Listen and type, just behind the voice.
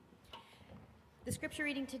The scripture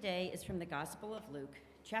reading today is from the Gospel of Luke,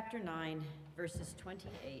 chapter 9, verses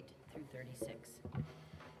 28 through 36.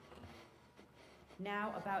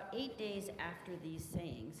 Now, about 8 days after these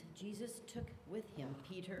sayings, Jesus took with him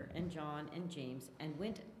Peter and John and James and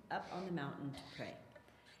went up on the mountain to pray.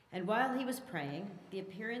 And while he was praying, the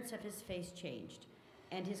appearance of his face changed,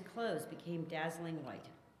 and his clothes became dazzling white.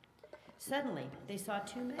 Suddenly, they saw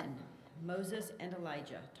two men, Moses and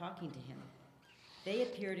Elijah, talking to him. They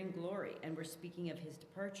appeared in glory and were speaking of his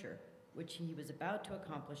departure, which he was about to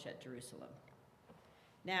accomplish at Jerusalem.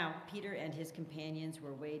 Now, Peter and his companions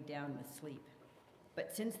were weighed down with sleep.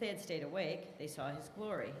 But since they had stayed awake, they saw his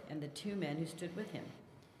glory and the two men who stood with him.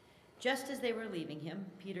 Just as they were leaving him,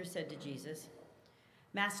 Peter said to Jesus,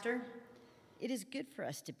 "Master, it is good for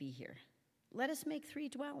us to be here. Let us make 3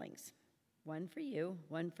 dwellings, one for you,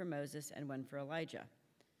 one for Moses, and one for Elijah,"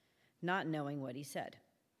 not knowing what he said.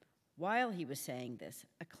 While he was saying this,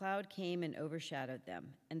 a cloud came and overshadowed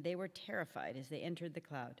them, and they were terrified as they entered the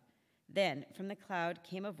cloud. Then from the cloud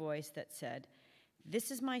came a voice that said, "This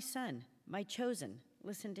is my son, my chosen.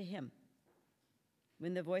 Listen to him."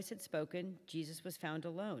 When the voice had spoken, Jesus was found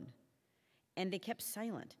alone, and they kept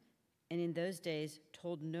silent, and in those days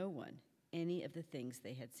told no one any of the things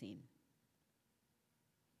they had seen.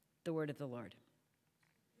 The word of the Lord.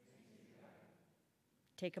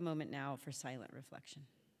 Take a moment now for silent reflection.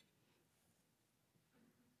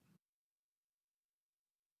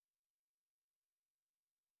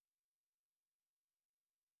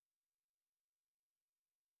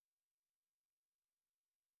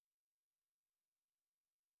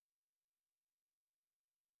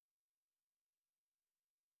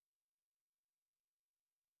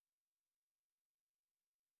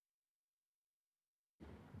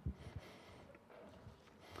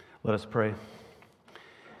 Let us pray.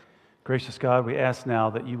 Gracious God, we ask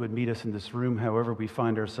now that you would meet us in this room however we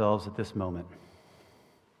find ourselves at this moment.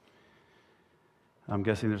 I'm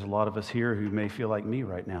guessing there's a lot of us here who may feel like me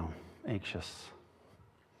right now, anxious,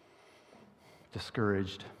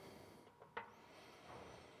 discouraged,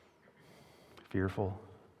 fearful,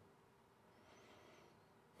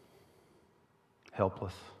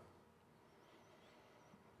 helpless.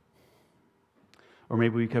 Or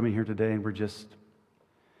maybe we come in here today and we're just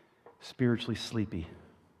spiritually sleepy,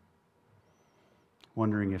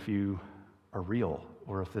 wondering if you are real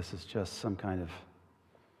or if this is just some kind of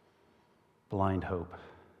blind hope.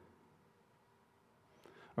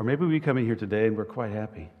 Or maybe we come in here today and we're quite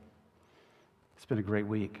happy. It's been a great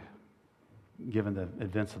week, given the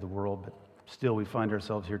events of the world, but still we find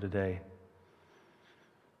ourselves here today.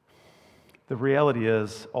 The reality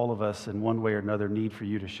is, all of us, in one way or another, need for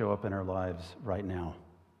you to show up in our lives right now.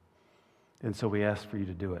 And so we ask for you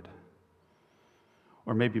to do it.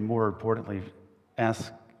 Or maybe more importantly,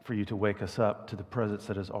 ask for you to wake us up to the presence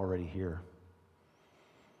that is already here.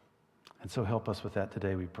 And so help us with that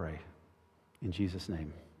today, we pray. In Jesus'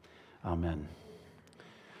 name, amen.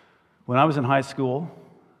 When I was in high school,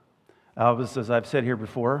 I was, as I've said here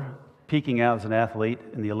before, peaking out as an athlete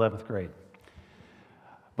in the 11th grade.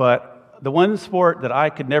 But the one sport that I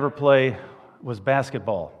could never play was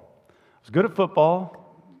basketball. I was good at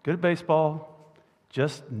football, good at baseball,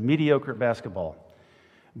 just mediocre at basketball.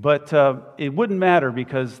 But it wouldn't matter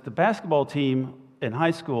because the basketball team in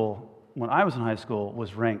high school, when I was in high school,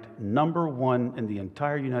 was ranked number 1 in the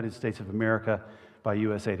entire United States of America by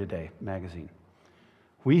USA Today magazine.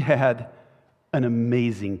 We had an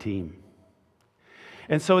amazing team.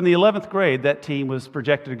 And so in the 11th grade, that team was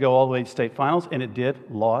projected to go all the way to state finals, and it did,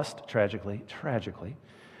 lost, tragically.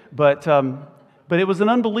 But it was an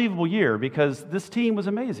unbelievable year because this team was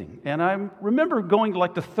amazing. And I remember going to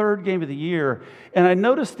like the 3rd game of the year, and I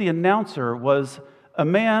noticed the announcer was a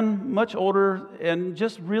man much older and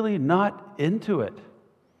just really not into it.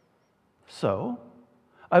 So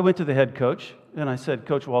I went to the head coach, and I said,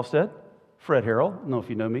 "Coach Wallstead, Fred Harrell, I don't know if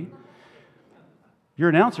you know me, your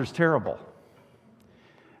announcer's terrible.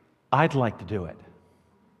 I'd like to do it."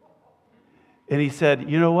 And he said,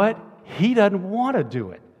 "You know what? He doesn't want to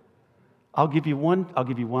do it. I'll give you one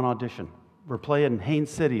audition. We're playing Haines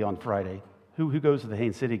City on Friday." Who goes to the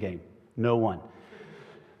Haines City game? No one.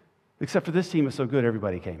 Except for this team was so good,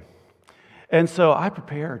 everybody came. And so I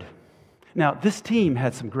prepared. Now, this team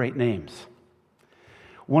had some great names.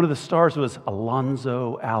 One of the stars was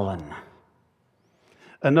Alonzo Allen.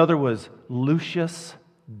 Another was Lucius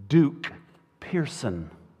Duke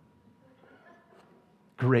Pearson.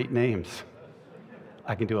 Great names.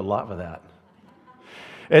 I can do a lot with that.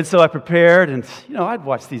 And so I prepared, and I'd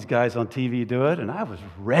watch these guys on TV do it, and I was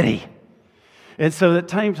ready. And so at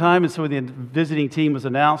time, and so when the visiting team was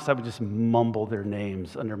announced, I would just mumble their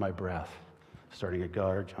names under my breath. Starting at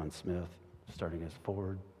guard, John Smith. starting as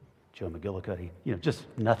forward, Joe McGillicuddy, just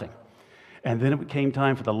nothing. And then it came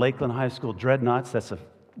time for the Lakeland High School Dreadnoughts. That's a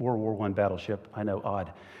World War I battleship. I know,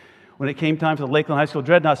 odd. When it came time for the Lakeland High School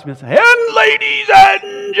Dreadnoughts, and ladies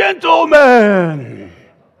and gentlemen,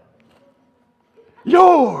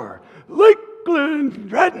 your Lakeland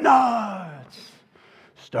Dreadnoughts,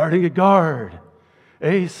 starting at guard,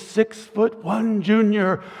 a 6'1"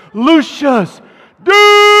 junior, Lucius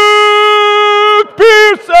Duke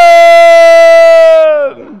Pearson.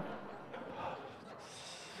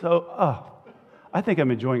 So, I think I'm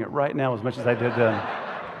enjoying it right now as much as I did then.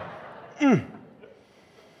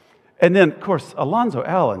 And then, of course, Alonzo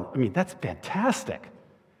Allen, that's fantastic.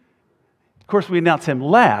 Of course, we announce him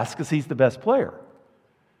last because he's the best player.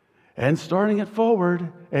 And starting at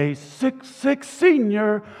forward, a 6'6"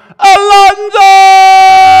 senior, Alonzo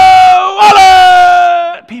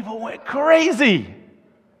Allen! People went crazy.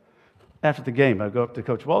 After the game, I go up to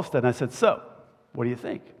Coach Wallstead and I said, so, what do you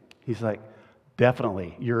think? He's like,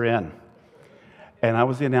 definitely, you're in. And I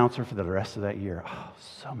was the announcer for the rest of that year. Oh,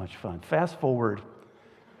 so much fun. Fast forward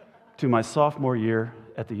to my sophomore year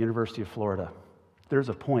at the University of Florida. There's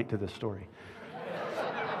a point to this story.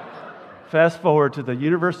 Fast forward to the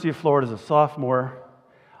University of Florida as a sophomore.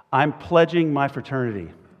 I'm pledging my fraternity,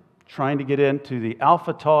 trying to get into the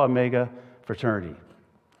Alpha Tau Omega fraternity.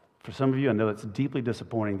 For some of you, I know it's deeply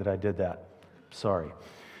disappointing that I did that. Sorry.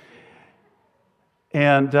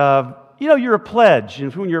 And, you're a pledge.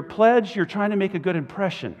 And when you're a pledge, you're trying to make a good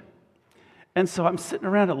impression. And so I'm sitting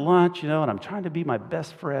around at lunch, and I'm trying to be my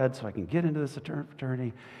best friend so I can get into this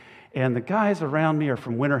fraternity. And the guys around me are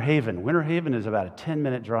from Winter Haven. Winter Haven is about a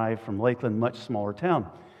 10-minute drive from Lakeland, much smaller town.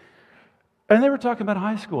 And they were talking about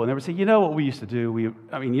high school, and they would say, what we used to do? You're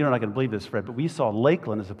not going to believe this, Fred, but we saw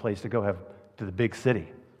Lakeland as a place to go to the big city.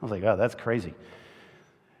 I was like, oh, that's crazy.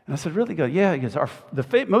 And I said, really? Go, yeah, because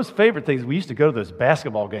the most favorite things, we used to go to those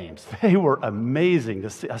basketball games. They were amazing to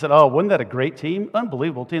see. I said, oh, wasn't that a great team?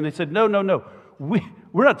 Unbelievable team. They said, no.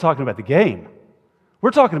 We're not talking about the game.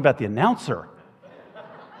 We're talking about the announcer.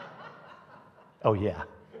 Oh, yeah.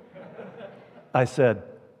 I said,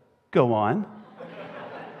 go on.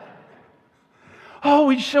 Oh,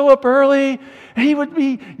 we'd show up early, and he would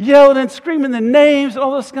be yelling and screaming the names and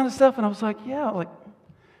all this kind of stuff. And I was like, yeah,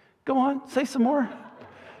 go on, say some more.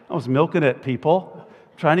 I was milking it, people,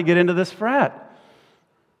 trying to get into this frat.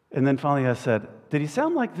 And then finally I said, did he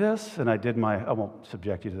sound like this? And I won't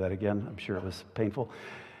subject you to that again. I'm sure it was painful.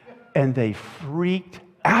 And they freaked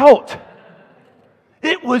out.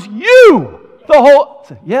 It was you!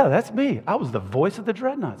 Yeah, that's me. I was the voice of the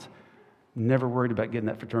Dreadnoughts. Never worried about getting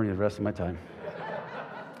that fraternity the rest of my time.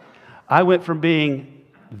 I went from being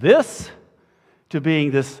this to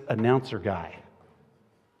being this announcer guy.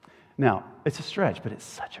 Now, it's a stretch, but it's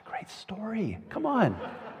such a great story. Come on.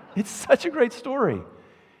 It's such a great story.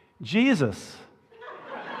 Jesus.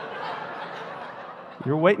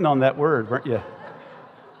 You're waiting on that word, weren't you?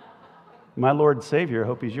 My Lord and Savior, I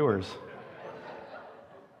hope he's yours.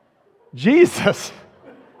 Jesus.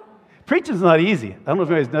 Preaching's not easy. I don't know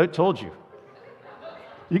if anybody's told you.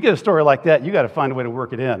 You get a story like that, you got to find a way to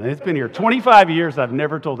work it in. And it's been here 25 years, I've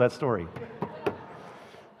never told that story.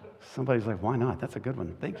 Somebody's like, why not? That's a good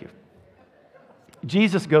one. Thank you.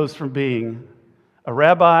 Jesus goes from being a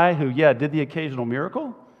rabbi who, did the occasional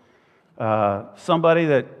miracle, somebody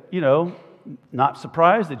that, not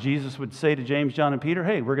surprised that Jesus would say to James, John, and Peter,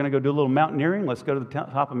 hey, we're going to go do a little mountaineering. Let's go to the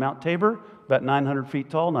top of Mount Tabor, about 900 feet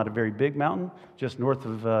tall, not a very big mountain, just north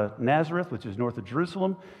of Nazareth, which is north of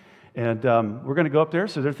Jerusalem. And we're going to go up there.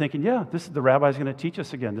 So they're thinking, this is the rabbi's going to teach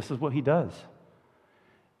us again. This is what he does.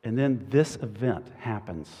 And then this event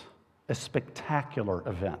happens, a spectacular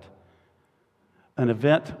event. An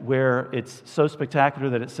event where it's so spectacular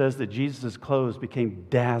that it says that Jesus' clothes became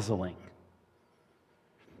dazzling.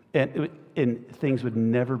 And things would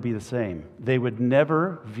never be the same. They would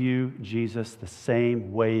never view Jesus the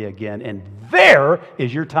same way again. And there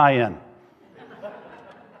is your tie-in. I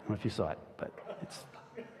don't know if you saw it, but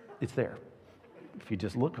it's there if you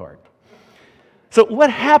just look hard. So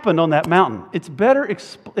what happened on that mountain? It's better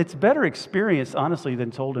experienced, honestly,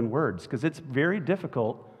 than told in words, because it's very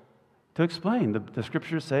difficult to explain. The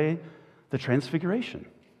scriptures say the transfiguration.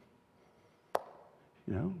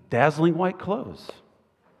 Dazzling white clothes.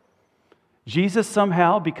 Jesus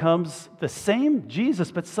somehow becomes the same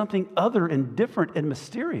Jesus, but something other and different and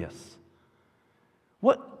mysterious.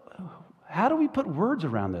 How do we put words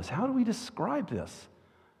around this? How do we describe this?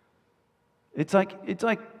 It's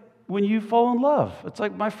like when you fall in love. It's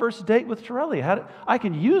like my first date with Torelli. I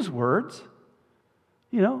can use words.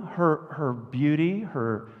 Her beauty,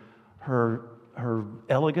 her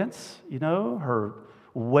elegance,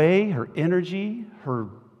 way, her energy, her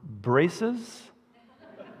braces.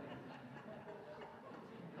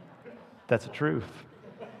 That's the truth.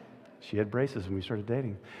 She had braces when we started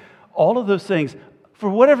dating. All of those things, for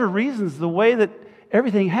whatever reasons, the way that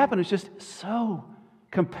everything happened is just so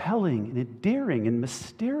compelling and endearing and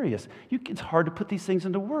mysterious. It's hard to put these things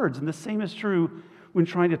into words, and the same is true when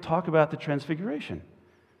trying to talk about the Transfiguration.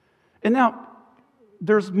 And now,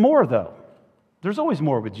 there's more, though. There's always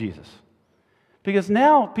more with Jesus. Because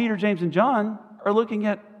now Peter, James, and John are looking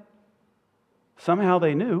at, somehow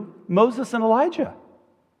they knew, Moses and Elijah.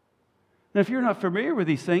 And if you're not familiar with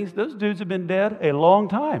these things, those dudes have been dead a long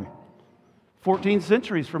time. 14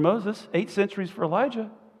 centuries for Moses, 8 centuries for Elijah.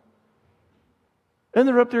 And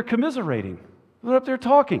they're up there commiserating. They're up there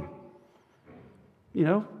talking. You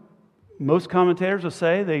know, most commentators will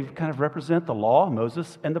say they kind of represent the law,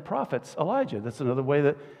 Moses, and the prophets, Elijah. That's another way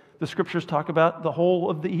that the scriptures talk about the whole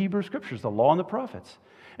of the Hebrew scriptures, the law and the prophets.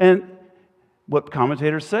 And what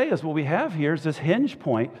commentators say is what we have here is this hinge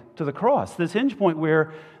point to the cross, this hinge point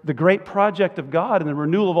where the great project of God and the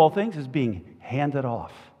renewal of all things is being handed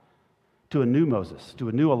off to a new Moses, to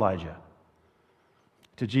a new Elijah,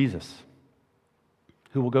 to Jesus,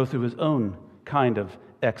 who will go through his own kind of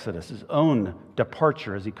exodus, his own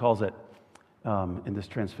departure, as he calls it in this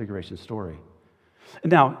Transfiguration story.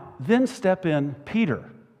 Now, then step in Peter.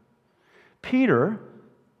 Peter,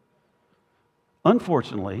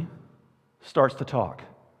 unfortunately, starts to talk.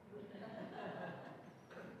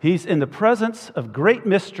 He's in the presence of great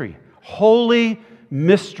mystery, holy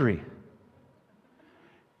mystery.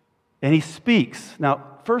 And he speaks.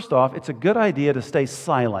 Now, first off, it's a good idea to stay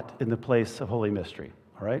silent in the place of holy mystery,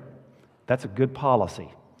 all right? That's a good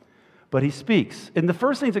policy. But he speaks. And the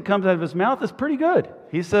first thing that comes out of his mouth is pretty good.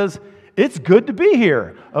 He says, "It's good to be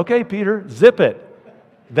here." Okay, Peter, zip it.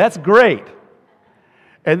 That's great.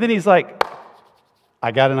 And then he's like,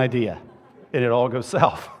 "I got an idea." And it all goes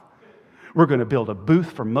south. We're going to build a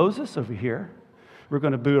booth for Moses over here. We're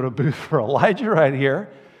going to build a booth for Elijah right here.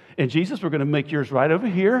 And Jesus, we're going to make yours right over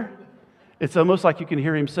here. It's almost like you can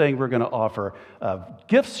hear him saying, we're going to offer a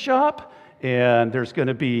gift shop, and there's going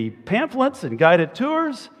to be pamphlets and guided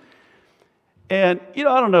tours. And, you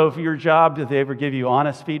know, I don't know if your job, did they ever give you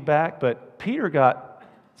honest feedback, but Peter got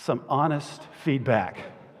some honest feedback.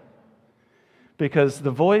 Because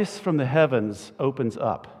the voice from the heavens opens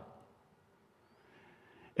up.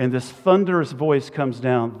 And this thunderous voice comes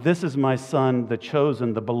down, "This is my son, the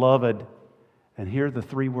chosen, the beloved." And here are the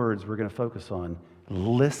 3 words we're going to focus on.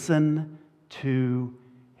 Listen to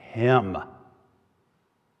him.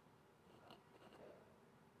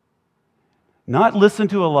 Not listen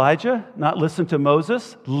to Elijah, not listen to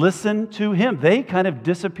Moses, listen to him. They kind of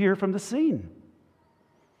disappear from the scene.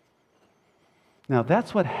 Now,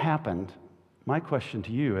 that's what happened. My question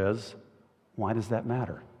to you is, why does that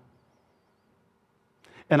matter?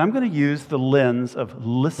 And I'm going to use the lens of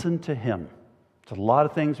listen to him. There's a lot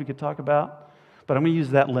of things we could talk about, but I'm going to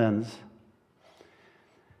use that lens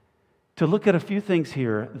to look at a few things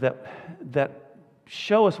here that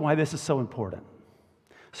show us why this is so important.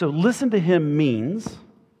 So listen to him means,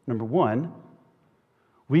 number one,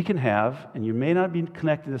 we can have, and you may not be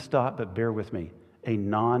connected to this dot, but bear with me, a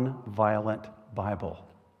non-violent Bible.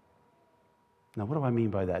 Now, what do I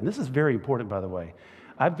mean by that? And this is very important, by the way.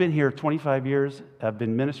 I've been here 25 years. I've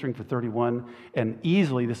been ministering for 31, and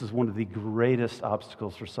easily this is one of the greatest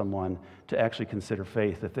obstacles for someone to actually consider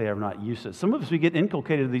faith if they are not used to it. Some of us, we get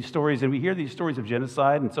inculcated these stories, and we hear these stories of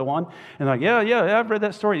genocide and so on, and like, yeah, I've read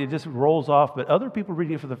that story. It just rolls off, but other people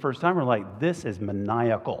reading it for the first time are like, this is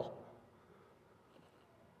maniacal.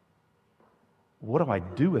 What do I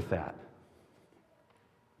do with that?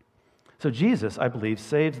 So Jesus, I believe,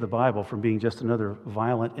 saves the Bible from being just another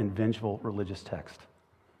violent and vengeful religious text.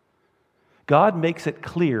 God makes it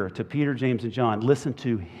clear to Peter, James, and John, listen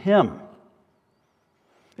to him.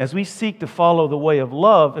 As we seek to follow the way of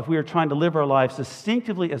love, if we are trying to live our lives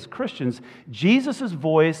distinctively as Christians, Jesus'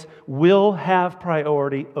 voice will have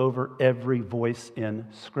priority over every voice in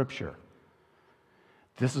Scripture.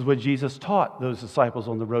 This is what Jesus taught those disciples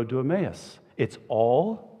on the road to Emmaus. It's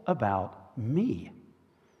all about me.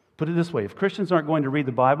 Put it this way, if Christians aren't going to read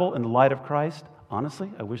the Bible in the light of Christ,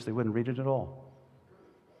 honestly, I wish they wouldn't read it at all.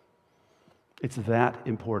 It's that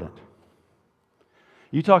important.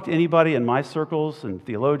 You talk to anybody in my circles and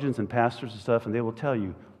theologians and pastors and stuff, and they will tell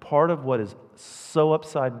you part of what is so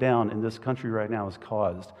upside down in this country right now is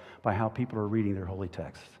caused by how people are reading their holy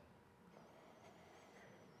text.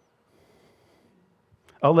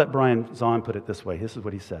 I'll let Brian Zahn put it this way. This is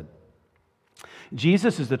what he said.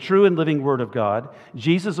 Jesus is the true and living Word of God.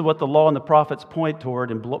 Jesus is what the law and the prophets point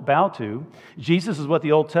toward and bow to. Jesus is what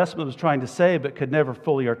the Old Testament was trying to say but could never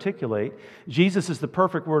fully articulate. Jesus is the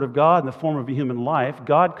perfect Word of God in the form of a human life.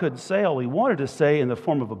 God couldn't say all He wanted to say in the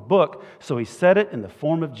form of a book, so He said it in the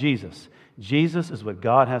form of Jesus. Jesus is what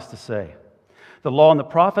God has to say. The law and the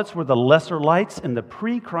prophets were the lesser lights in the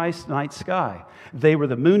pre-Christ night sky. They were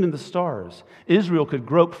the moon and the stars. Israel could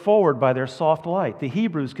grope forward by their soft light. The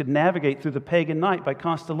Hebrews could navigate through the pagan night by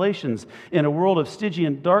constellations. In a world of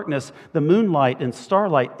Stygian darkness, the moonlight and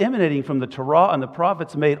starlight emanating from the Torah and the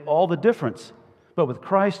prophets made all the difference. But with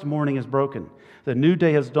Christ, morning is broken. The new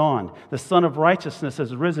day has dawned. The Sun of Righteousness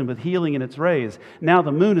has risen with healing in its rays. Now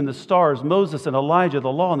the moon and the stars, Moses and Elijah, the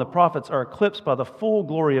law and the prophets are eclipsed by the full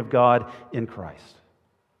glory of God in Christ.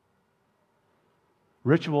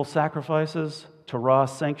 Ritual sacrifices, Torah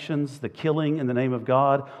sanctions, the killing in the name of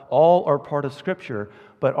God, all are part of Scripture,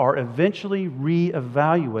 but are eventually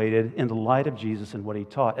reevaluated in the light of Jesus and what He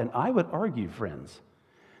taught. And I would argue, friends,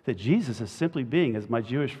 that Jesus is simply being, as my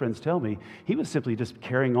Jewish friends tell me, He was simply just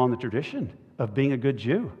carrying on the tradition of being a good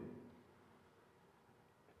Jew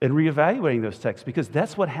and reevaluating those texts, because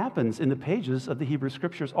that's what happens in the pages of the Hebrew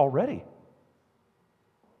Scriptures already.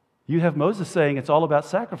 You have Moses saying it's all about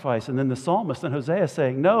sacrifice, and then the psalmist and Hosea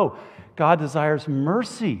saying, no, God desires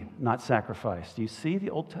mercy, not sacrifice. Do you see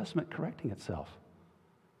the Old Testament correcting itself?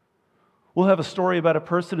 We'll have a story about a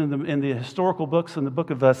person in the historical books, in the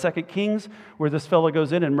book of 2 Kings, where this fellow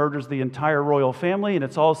goes in and murders the entire royal family, and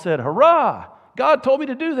it's all said, hurrah! God told me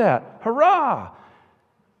to do that. Hurrah!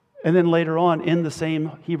 And then later on, in the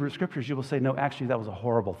same Hebrew Scriptures, you will say, no, actually, that was a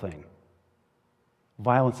horrible thing.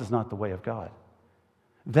 Violence is not the way of God.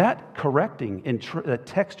 That correcting in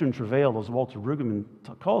texture and travail, as Walter Brueggemann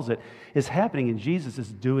calls it, is happening, and Jesus is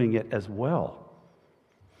doing it as well.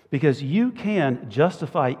 Because you can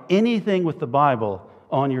justify anything with the Bible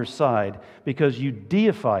on your side because you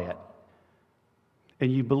deify it.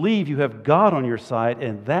 And you believe you have God on your side,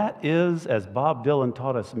 and that is, as Bob Dylan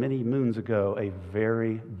taught us many moons ago, a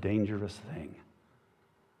very dangerous thing.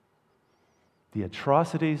 The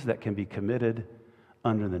atrocities that can be committed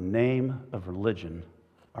under the name of religion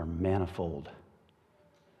are manifold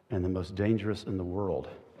and the most dangerous in the world.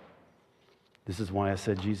 This is why I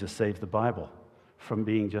said Jesus saved the Bible from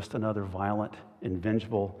being just another violent and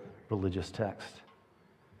vengeful religious text.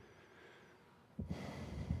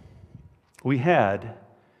 We had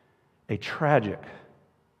a tragic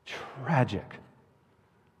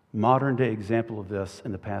modern-day example of this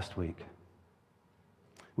in the past week,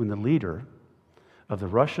 when the leader of the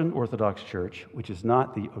Russian Orthodox Church, which is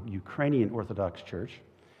not the Ukrainian Orthodox Church,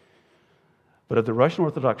 but of the Russian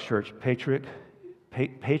Orthodox Church, Patriarch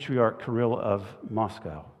Kirill of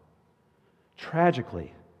Moscow,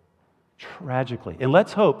 tragically, and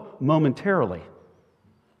let's hope momentarily,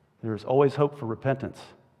 there is always hope for repentance,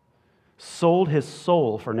 sold his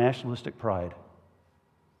soul for nationalistic pride,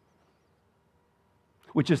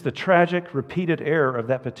 which is the tragic, repeated error of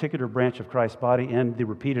that particular branch of Christ's body and the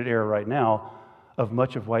repeated error right now of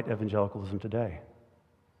much of white evangelicalism today.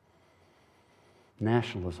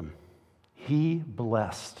 Nationalism. He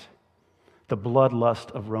blessed the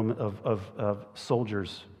bloodlust of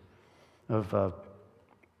soldiers, of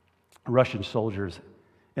Russian soldiers,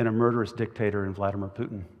 and a murderous dictator in Vladimir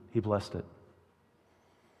Putin. He blessed it.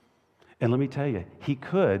 And let me tell you, he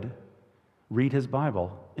could read his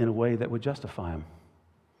Bible in a way that would justify him.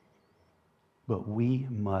 But we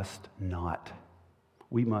must not.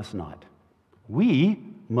 We must not. We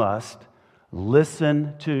must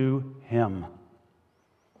listen to him.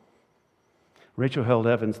 Rachel Held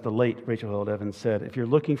Evans, the late Rachel Held Evans, said, if you're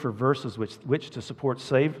looking for verses which to support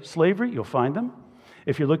slavery, you'll find them.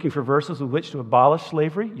 If you're looking for verses with which to abolish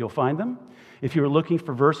slavery, you'll find them. If you're looking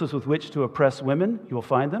for verses with which to oppress women, you'll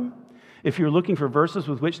find them. If you're looking for verses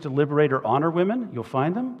with which to liberate or honor women, you'll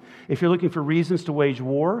find them. If you're looking for reasons to wage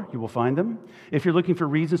war, you will find them. If you're looking for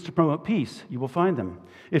reasons to promote peace, you will find them.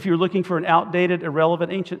 If you're looking for an outdated,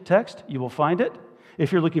 irrelevant, ancient text, you will find it.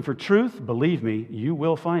 If you're looking for truth, believe me, you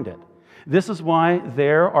will find it. This is why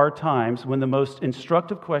there are times when the most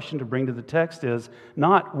instructive question to bring to the text is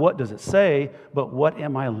not what does it say, but what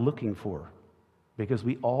am I looking for? Because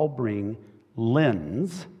we all bring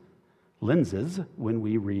lenses when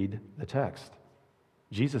we read the text.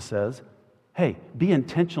 Jesus says, hey, be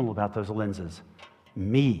intentional about those lenses.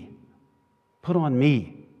 Me. Put on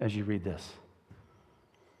me as you read this.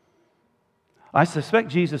 I suspect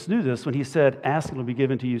Jesus knew this when he said, ask and it will be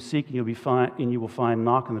given to you, seek and you will find,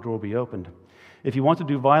 knock and the door will be opened. If you want to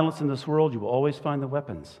do violence in this world, you will always find the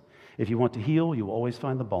weapons. If you want to heal, you will always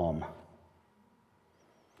find the balm.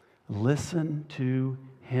 Listen to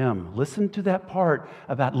Him. Listen to that part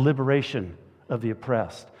about liberation of the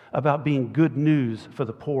oppressed, about being good news for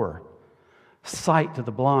the poor, sight to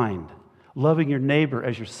the blind, loving your neighbor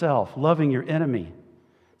as yourself, loving your enemy,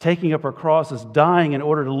 taking up our crosses, dying in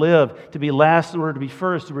order to live, to be last in order to be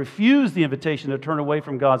first, to refuse the invitation to turn away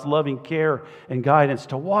from God's loving care and guidance,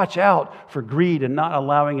 to watch out for greed and not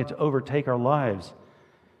allowing it to overtake our lives.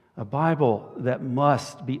 A Bible that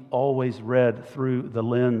must be always read through the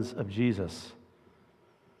lens of Jesus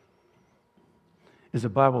is a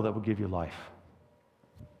Bible that will give you life.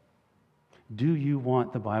 Do you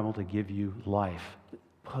want the Bible to give you life?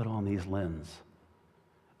 Put on these lenses,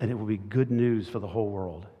 and it will be good news for the whole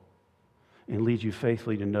world and lead you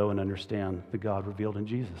faithfully to know and understand the God revealed in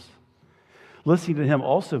Jesus. Listening to Him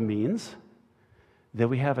also means that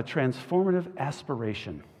we have a transformative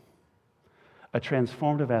aspiration. A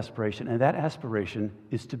transformative aspiration, and that aspiration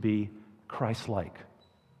is to be Christ-like.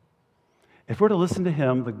 If we're to listen to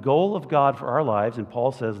Him, the goal of God for our lives, and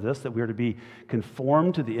Paul says this, that we are to be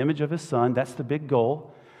conformed to the image of His Son, that's the big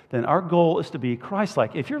goal, then our goal is to be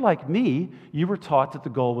Christ-like. If you're like me, you were taught that the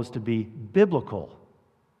goal was to be biblical.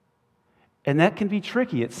 And that can be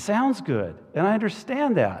tricky. It sounds good, and I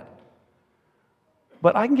understand that.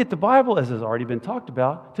 But I can get the Bible, as has already been talked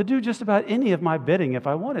about, to do just about any of my bidding if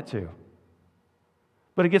I want it to.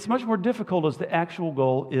 But it gets much more difficult as the actual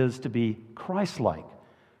goal is to be Christ-like.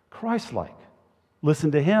 Christ-like.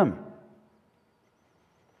 Listen to Him.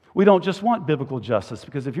 We don't just want biblical justice,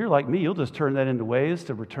 because if you're like me, you'll just turn that into ways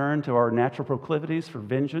to return to our natural proclivities for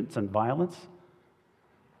vengeance and violence.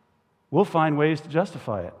 We'll find ways to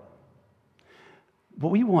justify it. But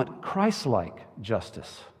we want Christ-like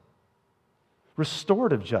justice.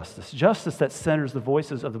 Restorative justice. Justice that centers the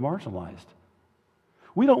voices of the marginalized.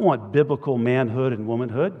 We don't want biblical manhood and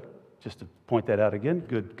womanhood. Just to point that out again,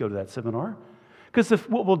 go to that seminar. Because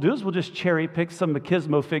what we'll do is we'll just cherry pick some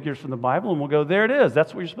machismo figures from the Bible and we'll go, there it is,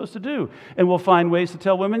 that's what you're supposed to do. And we'll find ways to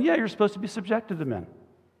tell women, yeah, you're supposed to be subjected to men. And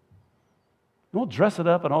we'll dress it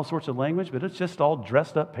up in all sorts of language, but it's just all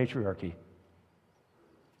dressed up patriarchy.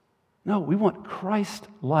 No, we want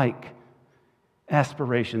Christ-like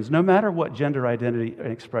aspirations, no matter what gender identity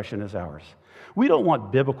and expression is ours. We don't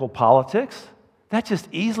want biblical politics. That just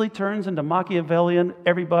easily turns into Machiavellian,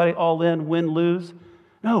 everybody all in, win, lose.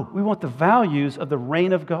 No, we want the values of the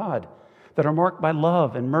reign of God that are marked by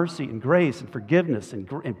love and mercy and grace and forgiveness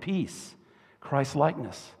and peace,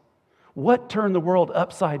 Christ-likeness. What turned the world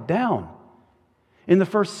upside down in the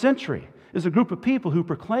first century is a group of people who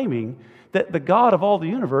proclaiming that the God of all the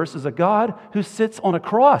universe is a God who sits on a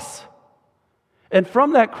cross. And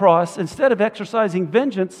from that cross, instead of exercising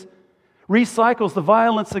vengeance, recycles the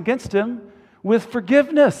violence against Him with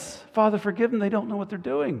forgiveness. Father, forgive them, they don't know what they're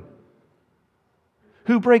doing.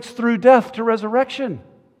 Who breaks through death to resurrection.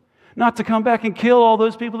 Not to come back and kill all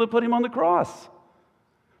those people that put Him on the cross,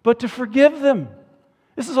 but to forgive them.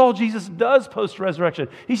 This is all Jesus does post-resurrection.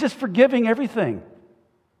 He's just forgiving everything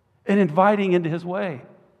and inviting into His way.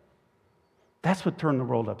 That's what turned the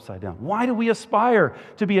world upside down. Why do we aspire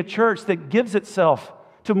to be a church that gives itself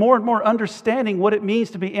to more and more understanding what it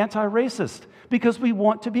means to be anti-racist? Because we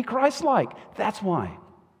want to be Christ-like. That's why.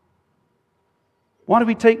 Why do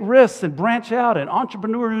we take risks and branch out and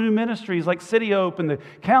entrepreneurial ministries like City Hope and the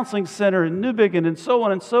Counseling Center in Newbigin and so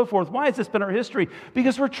on and so forth? Why has this been our history?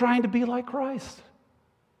 Because we're trying to be like Christ.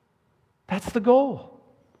 That's the goal.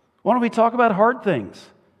 Why don't we talk about hard things?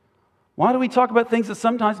 Why do we talk about things that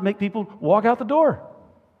sometimes make people walk out the door?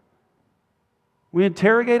 We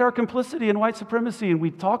interrogate our complicity in white supremacy, and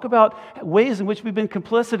we talk about ways in which we've been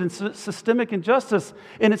complicit in systemic injustice,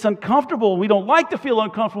 and it's uncomfortable. We don't like to feel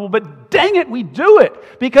uncomfortable, but dang it, we do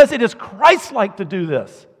it because it is Christ-like to do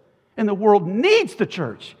this. And the world needs the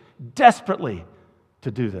church desperately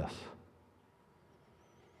to do this.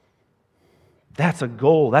 That's a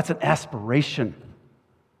goal. That's an aspiration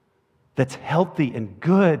that's healthy and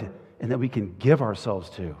good and that we can give ourselves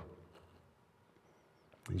to.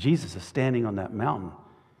 And Jesus is standing on that mountain,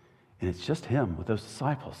 and it's just Him with those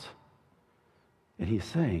disciples. And He's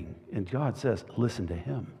saying, and God says, listen to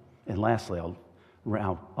Him. And lastly, I'll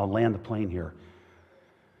land the plane here.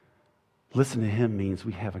 Listen to Him means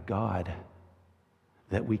we have a God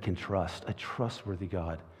that we can trust, a trustworthy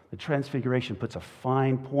God. The Transfiguration puts a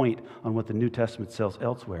fine point on what the New Testament says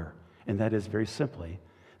elsewhere, and that is very simply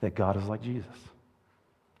that God is like Jesus.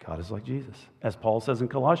 God is like Jesus. As Paul says in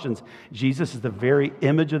Colossians, Jesus is the very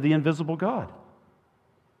image of the invisible God.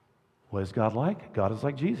 What is God like? God is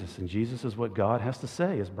like Jesus, and Jesus is what God has to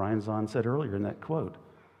say, as Brian Zahn said earlier in that quote.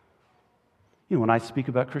 You know, when I speak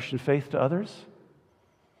about Christian faith to others,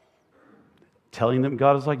 telling them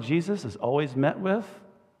God is like Jesus is always met with,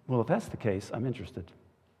 well, if that's the case, I'm interested.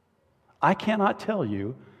 I cannot tell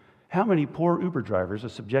you how many poor Uber drivers are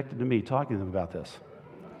subjected to me talking to them about this.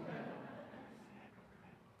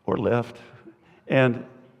 Or Lyft, and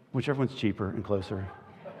whichever one's cheaper and closer.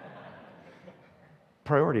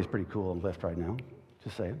 Priority is pretty cool on Lyft right now,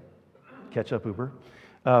 just saying. Catch up Uber.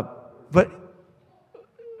 But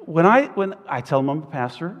when I tell them I'm a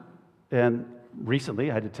pastor, and recently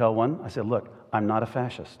I had to tell one, I said, look, I'm not a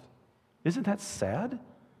fascist. Isn't that sad?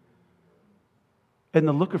 And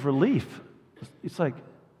the look of relief, it's like,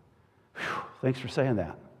 whew, thanks for saying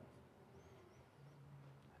that.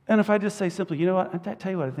 And if I just say simply, you know what, I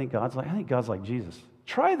tell you what I think God's like. I think God's like Jesus.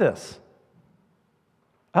 Try this.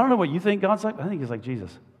 I don't know what you think God's like, but I think He's like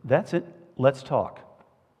Jesus. That's it. Let's talk.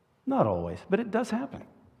 Not always, but it does happen.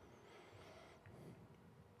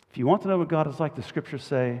 If you want to know what God is like, the Scriptures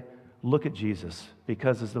say, look at Jesus,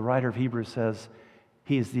 because as the writer of Hebrews says,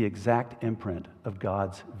 He is the exact imprint of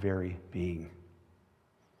God's very being.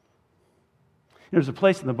 There's a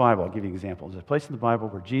place in the Bible, I'll give you an example. There's a place in the Bible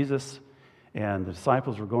where Jesus and the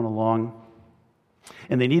disciples were going along,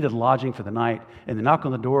 and they needed lodging for the night, and they knock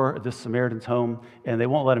on the door of this Samaritan's home, and they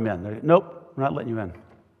won't let him in. They're like, nope, we're not letting you in.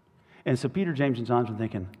 And so Peter, James, and John's been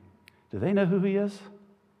thinking, do they know who He is?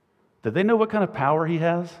 Do they know what kind of power He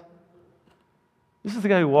has? This is the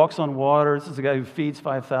guy who walks on water. This is the guy who feeds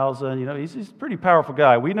 5,000. You know, he's a pretty powerful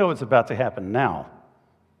guy. We know what's about to happen now.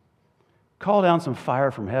 Call down some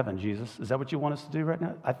fire from heaven, Jesus. Is that what you want us to do right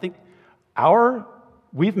now? I think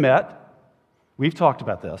we've met. We've talked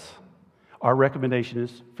about this. Our recommendation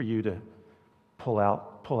is for you to pull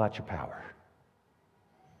out your power.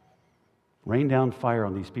 Rain down fire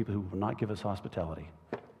on these people who will not give us hospitality.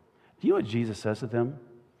 Do you know what Jesus says to them?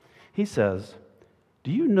 He says, do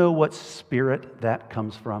you know what spirit that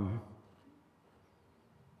comes from?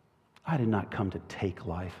 I did not come to take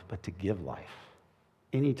life, but to give life.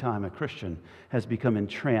 Anytime a Christian has become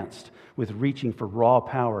entranced with reaching for raw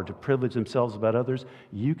power to privilege themselves about others,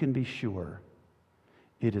 you can be sure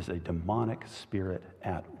it is a demonic spirit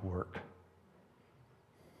at work.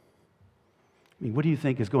 I mean, what do you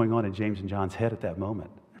think is going on in James and John's head at that moment?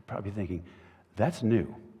 They're probably thinking, that's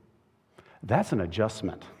new. That's an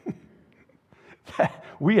adjustment.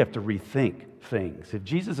 We have to rethink things. If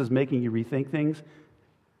Jesus is making you rethink things,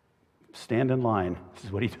 stand in line. This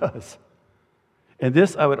is what He does. And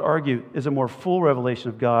this, I would argue, is a more full revelation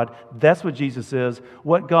of God. That's what Jesus is,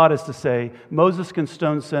 what God is to say. Moses can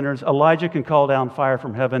stone sinners. Elijah can call down fire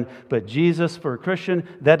from heaven. But Jesus, for a Christian,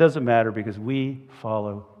 that doesn't matter because we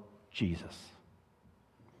follow Jesus.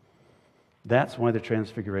 That's why the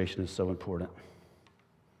Transfiguration is so important.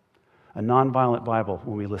 A nonviolent Bible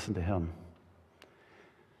when we listen to Him.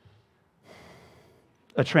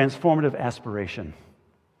 A transformative aspiration.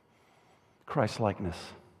 Christ-likeness.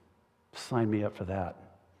 Sign me up for that.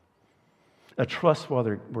 A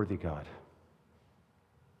trustworthy God.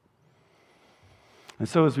 And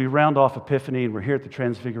so as we round off Epiphany and we're here at the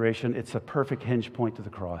Transfiguration, it's a perfect hinge point to the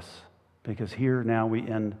cross. Because here now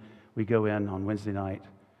we go in on Wednesday night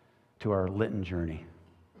to our Lenten journey.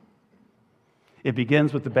 It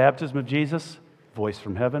begins with the baptism of Jesus, voice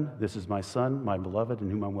from heaven, this is my Son, my beloved, in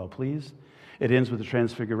whom I'm well pleased. It ends with the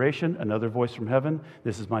Transfiguration, another voice from heaven,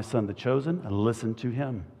 this is my Son, the chosen, and listen to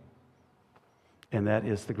Him. And that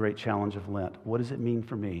is the great challenge of Lent. What does it mean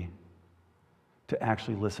for me to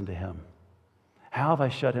actually listen to Him? How have I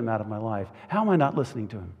shut Him out of my life? How am I not listening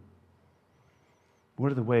to Him?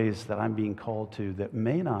 What are the ways that I'm being called to that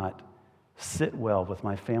may not sit well with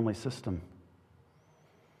my family system?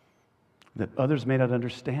 That others may not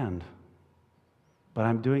understand. But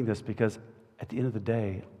I'm doing this because at the end of the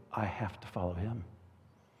day, I have to follow Him.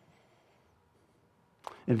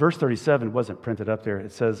 In verse 37, it wasn't printed up there.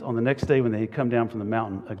 It says, on the next day when they had come down from the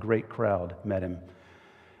mountain, a great crowd met Him.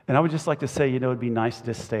 And I would just like to say, it'd be nice to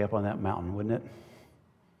just stay up on that mountain, wouldn't it?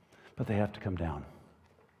 But they have to come down.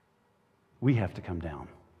 We have to come down.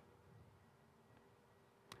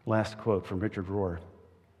 Last quote from Richard Rohr.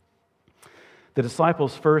 The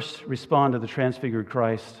disciples first respond to the transfigured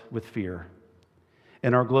Christ with fear.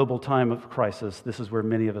 In our global time of crisis, this is where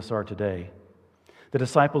many of us are today. The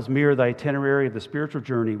disciples mirror the itinerary of the spiritual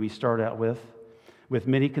journey we start out with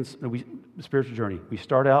many spiritual journey. We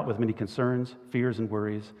start out with many concerns, fears, and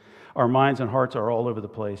worries. Our minds and hearts are all over the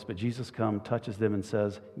place, but Jesus comes, touches them, and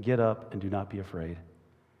says, "Get up and do not be afraid."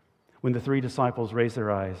 When the three disciples raise their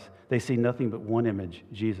eyes, they see nothing but one image,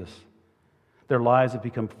 Jesus. Their lives have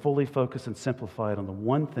become fully focused and simplified on the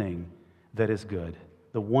one thing that is good,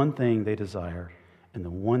 the one thing they desire, and the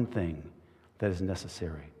one thing that is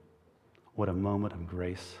necessary. What a moment of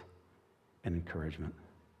grace and encouragement.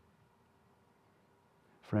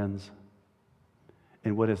 Friends,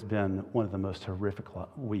 in what has been one of the most horrific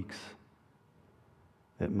weeks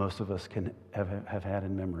that most of us can have had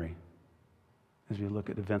in memory as we look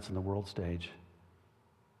at events on the world stage.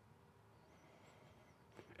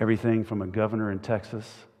 Everything from a governor in Texas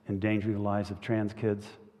endangering the lives of trans kids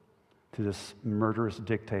to this murderous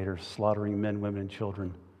dictator slaughtering men, women, and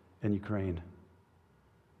children in Ukraine.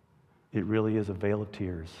 It really is a vale of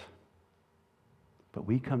tears. But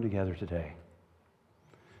we come together today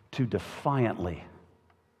to defiantly,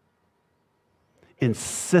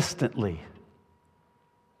 insistently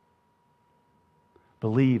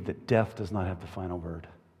believe that death does not have the final word,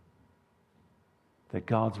 that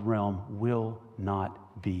God's realm will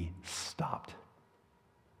not be stopped.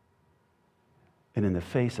 And in the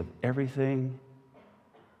face of everything,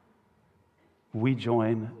 we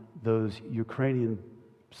join those Ukrainian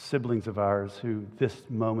siblings of ours who this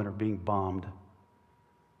moment are being bombed,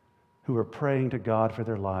 who are praying to God for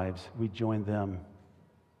their lives. We join them.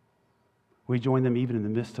 We join them even in the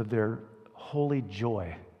midst of their holy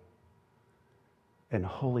joy and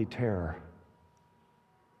holy terror.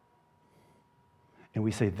 And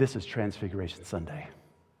we say, this is Transfiguration Sunday.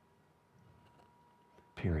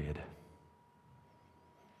 Period.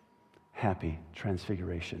 Happy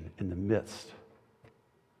Transfiguration in the midst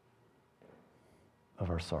of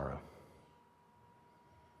our sorrow.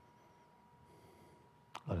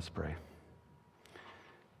 Let us pray.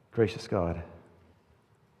 Gracious God,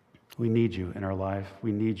 we need you in our life.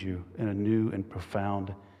 We need you in a new and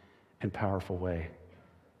profound and powerful way.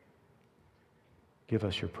 Give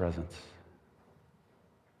us your presence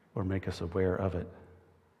or make us aware of it.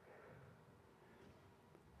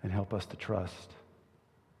 And help us to trust.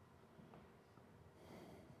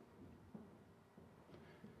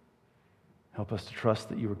 Help us to trust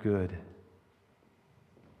that you are good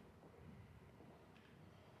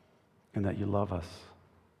and that you love us,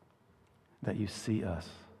 that you see us,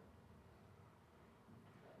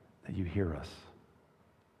 that you hear us.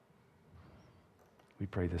 We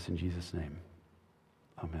pray this in Jesus' name.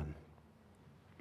 Amen.